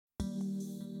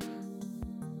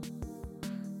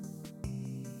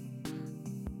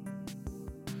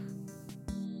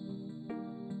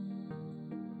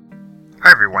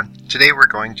everyone. Today we're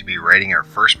going to be writing our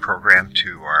first program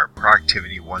to our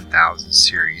Productivity 1000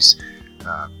 Series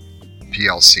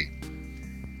PLC.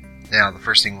 Now the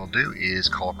first thing we'll do is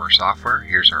call up our software.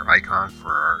 Here's our icon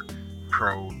for our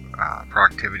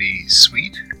Productivity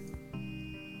Suite.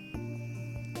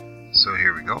 So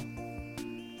here we go.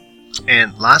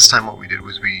 And last time what we did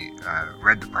was we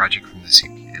read the project from the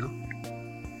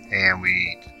CPU, and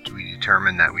we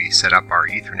determined that we set up our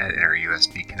Ethernet and our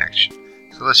USB connection.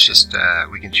 So let's just,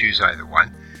 we can choose either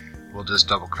one. We'll just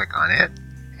double click on it,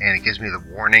 and it gives me the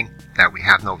warning that we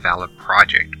have no valid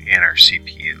project in our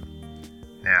CPU.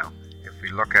 Now, if we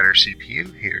look at our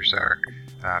CPU, here's our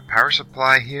power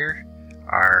supply here,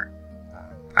 our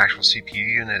actual CPU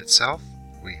unit itself.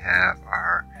 We have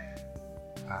our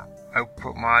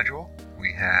output module,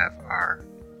 we have our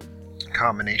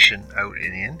combination out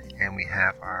and in, and we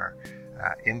have our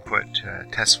input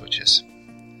test switches.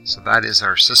 So that is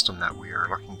our system that we are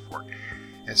looking for.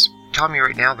 It's telling me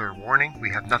right now the warning,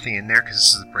 we have nothing in there because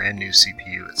this is a brand new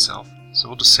CPU itself. So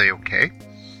we'll just say OK.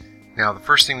 Now the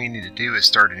first thing we need to do is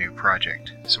start a new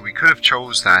project. So we could have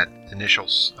chose that initial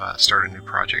start a new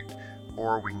project,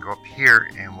 or we can go up here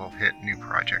and we'll hit new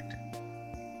project.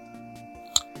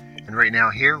 And right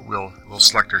now here we'll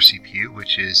select our CPU,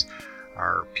 which is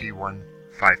our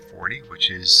P1540, which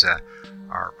is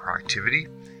our productivity.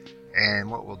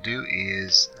 And what we'll do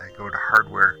is go to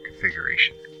hardware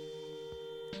configuration.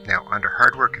 Now under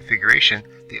hardware configuration,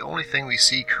 the only thing we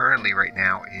see currently right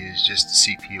now is just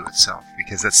the CPU itself,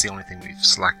 because that's the only thing we've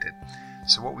selected.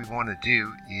 So what we want to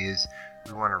do is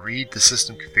we want to read the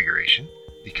system configuration,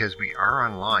 because we are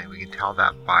online. We can tell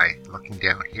that by looking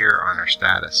down here on our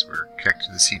status. We're connected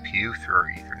to the CPU through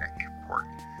our Ethernet port.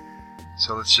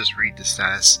 So let's just read the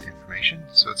status information.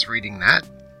 So it's reading that.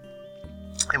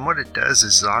 And what it does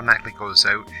is it automatically goes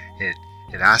out, it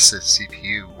asks the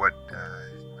CPU what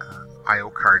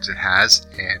I/O cards it has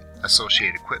and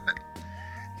associated equipment.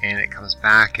 And it comes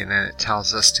back and then it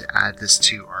tells us to add this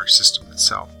to our system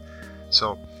itself.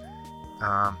 So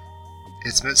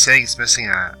it's saying it's missing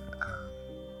a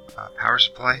power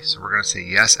supply, so we're going to say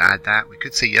yes, add that. We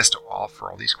could say yes to all for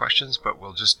all these questions, but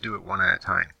we'll just do it one at a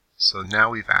time. So now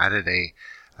we've added a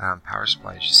power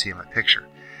supply, as you see in my picture.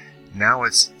 Now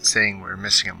it's saying we're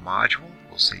missing a module.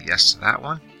 We'll say yes to that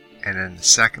one, and then the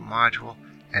second module,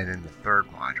 and then the third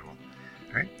module.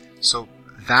 Right? So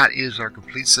that is our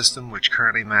complete system, which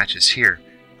currently matches here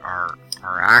our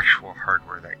actual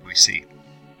hardware that we see.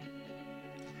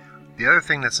 The other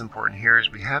thing that's important here is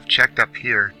we have checked up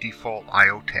here default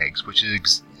I/O tags, which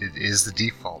is the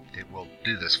default. It will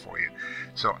do this for you.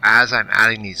 So as I'm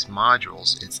adding these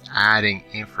modules, it's adding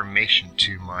information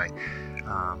to my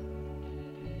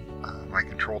my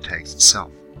control tags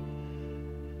itself.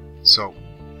 So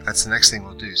that's the next thing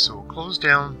we'll do. So we'll close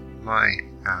down my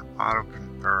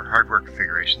hardware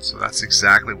configuration. So that's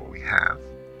exactly what we have.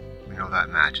 We know that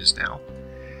matches now.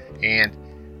 And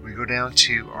we go down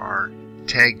to our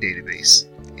tag database.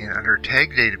 And under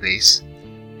tag database,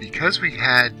 because we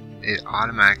had it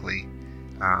automatically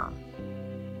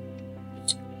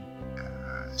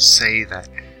say that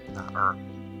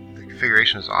the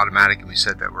configuration is automatic, and we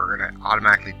said that we're going to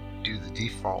automatically do the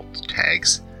default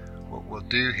tags. What we'll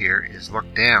do here is look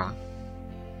down,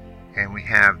 and we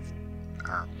have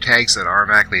tags that are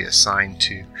automatically assigned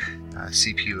to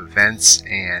CPU events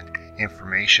and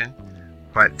information.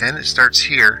 But then it starts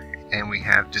here, and we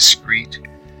have discrete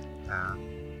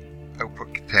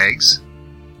output tags.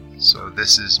 So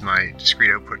this is my discrete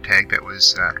output tag that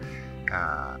was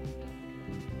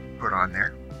put on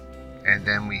there. And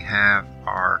then we have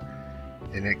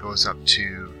and it goes up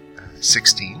to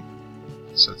 16.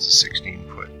 So it's a 16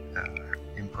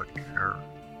 input or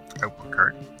output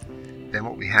card. Then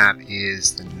what we have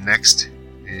is the next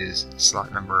is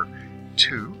slot number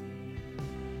 2.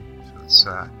 So it's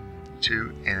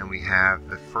 2, and then we have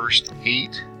the first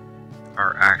 8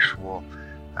 are actual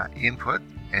input,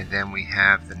 and then we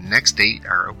have the next 8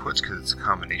 are outputs because it's a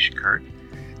combination card,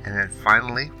 and then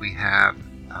finally we have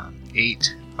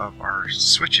 8 of our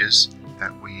switches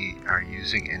that we are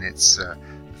using, and it's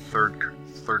third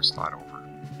slot over.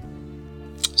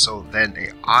 So then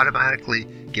they automatically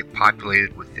get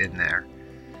populated within there.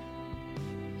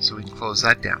 So we can close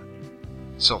that down.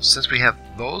 So since we have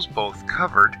those both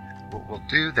covered, what we'll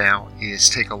do now is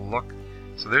take a look.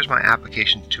 So there's my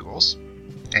application tools,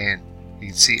 and you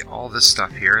can see all this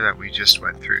stuff here that we just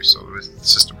went through. So it was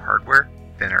system hardware,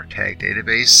 then our tag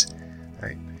database.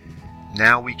 Right?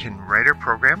 Now we can write our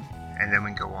program, and then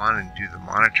we can go on and do the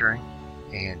monitoring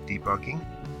and debugging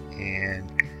and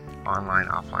online,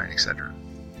 offline, etc.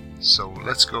 So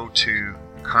let's go to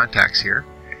contacts here,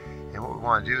 and what we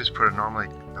want to do is put a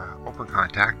open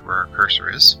contact where our cursor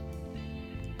is.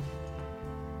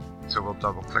 So we'll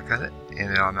double click on it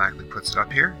and it automatically puts it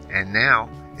up here. And now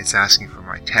it's asking for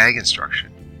my tag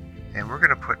instruction. And we're going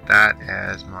to put that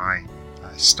as my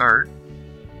start.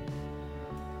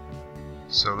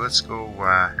 So let's go,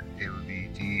 it would be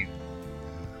D,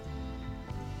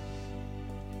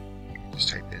 just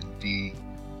type in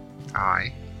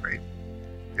DI, right?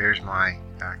 There's my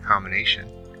combination.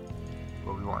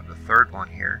 But we want the third one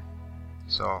here.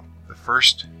 So the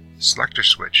first selector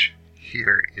switch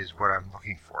here is what I'm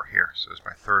looking for here. So it's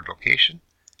my third location,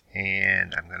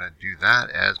 and I'm going to do that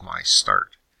as my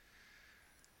start.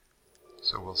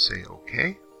 So we'll say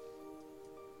OK.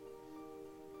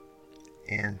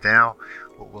 And now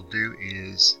what we'll do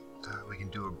is we can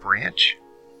do a branch,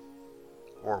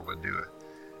 or we'll do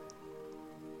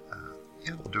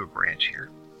a branch here,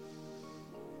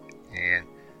 and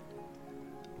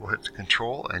we'll hit the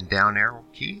Control and down arrow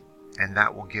key, and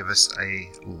that will give us a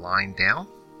line down.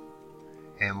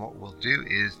 And what we'll do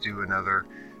is do another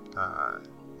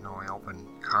open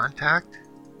contact,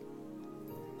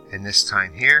 and this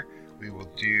time here we will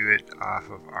do it off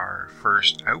of our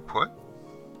first output.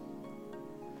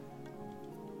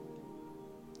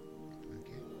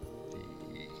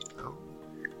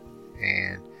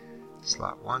 And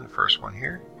slot 1, the first one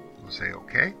here, we'll say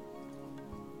OK.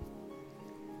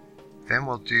 Then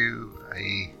we'll do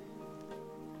a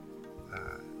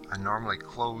normally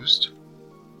closed.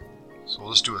 So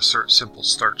we'll just do a simple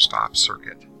start-stop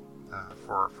circuit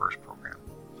for our first program.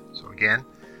 So again,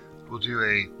 we'll do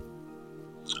a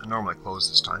normally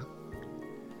closed this time.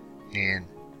 And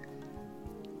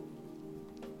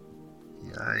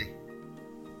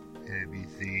it'd be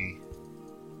the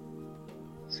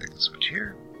second switch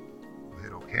here. We'll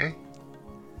hit OK.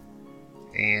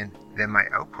 And then my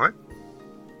output,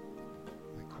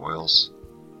 my coils.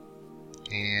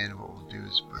 And what we'll do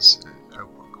is put an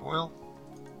output coil.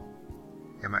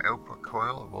 And my output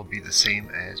coil will be the same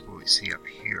as what we see up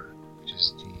here, which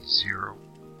is D0.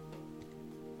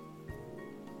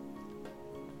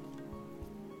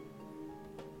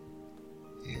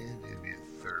 And it'll be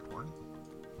the third one.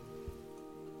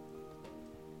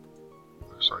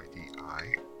 Or sorry,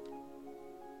 DI.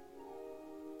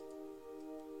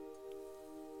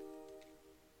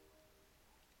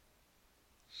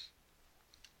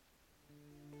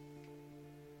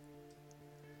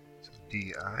 So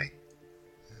DI.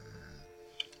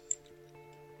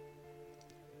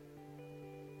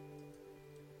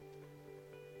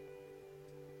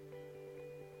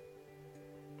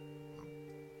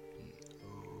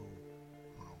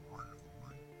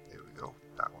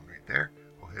 There,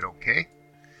 we'll hit OK,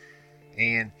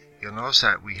 and you'll notice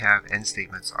that we have end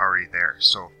statements already there.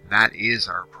 So that is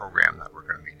our program that we're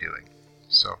going to be doing.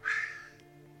 So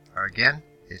again,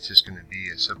 it's just going to be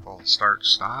a simple start,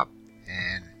 stop,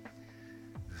 and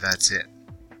that's it.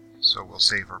 So we'll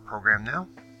save our program now,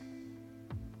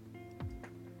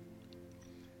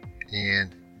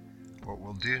 and what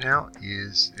we'll do now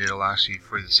is it'll ask you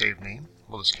for the save name.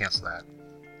 We'll just cancel that,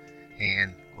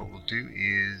 and what we'll do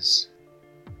is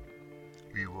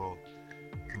we will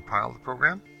compile the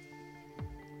program,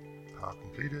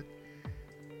 completed,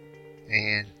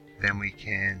 and then we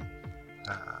can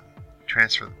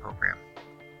transfer the program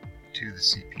to the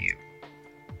CPU.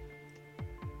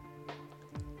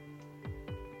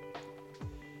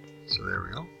 So there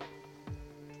we go.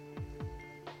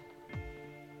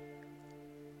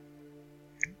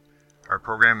 Our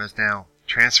program is now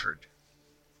transferred.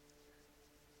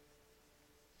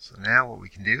 So now what we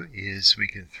can do is we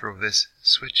can throw this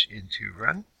switch into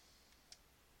run.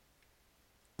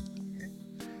 Okay.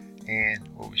 And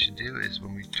what we should do is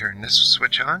when we turn this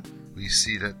switch on, we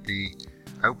see that the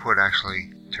output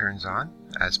actually turns on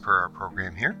as per our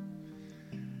program here.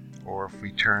 Or if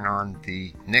we turn on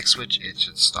the next switch, it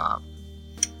should stop,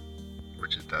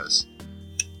 which it does.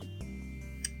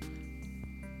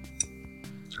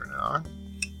 Turn it on,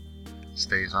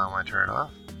 stays on when I turn it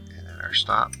off, and then our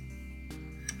stop.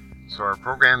 So our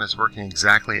program is working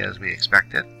exactly as we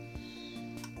expected.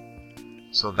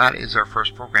 So that is our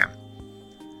first program.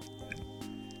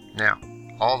 Now,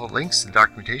 all the links and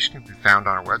documentation can be found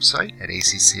on our website at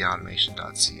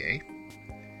accautomation.ca.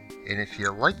 And if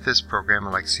you like this program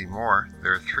and like to see more,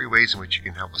 there are 3 ways in which you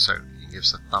can help us out. You can give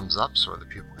us a thumbs up so other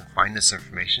people can find this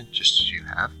information just as you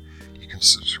have. You can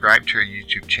subscribe to our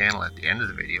YouTube channel at the end of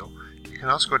the video. You can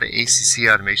also go to ACC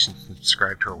Automation and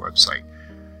subscribe to our website.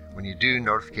 When you do,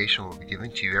 notification will be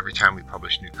given to you every time we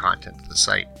publish new content to the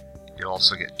site. You'll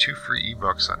also get 2 free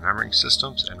ebooks on numbering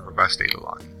systems and robust data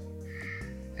logging.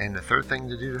 And the third thing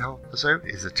to do to help us out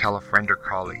is to tell a friend or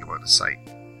colleague about the site.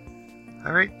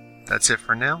 Alright, that's it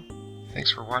for now.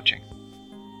 Thanks for watching.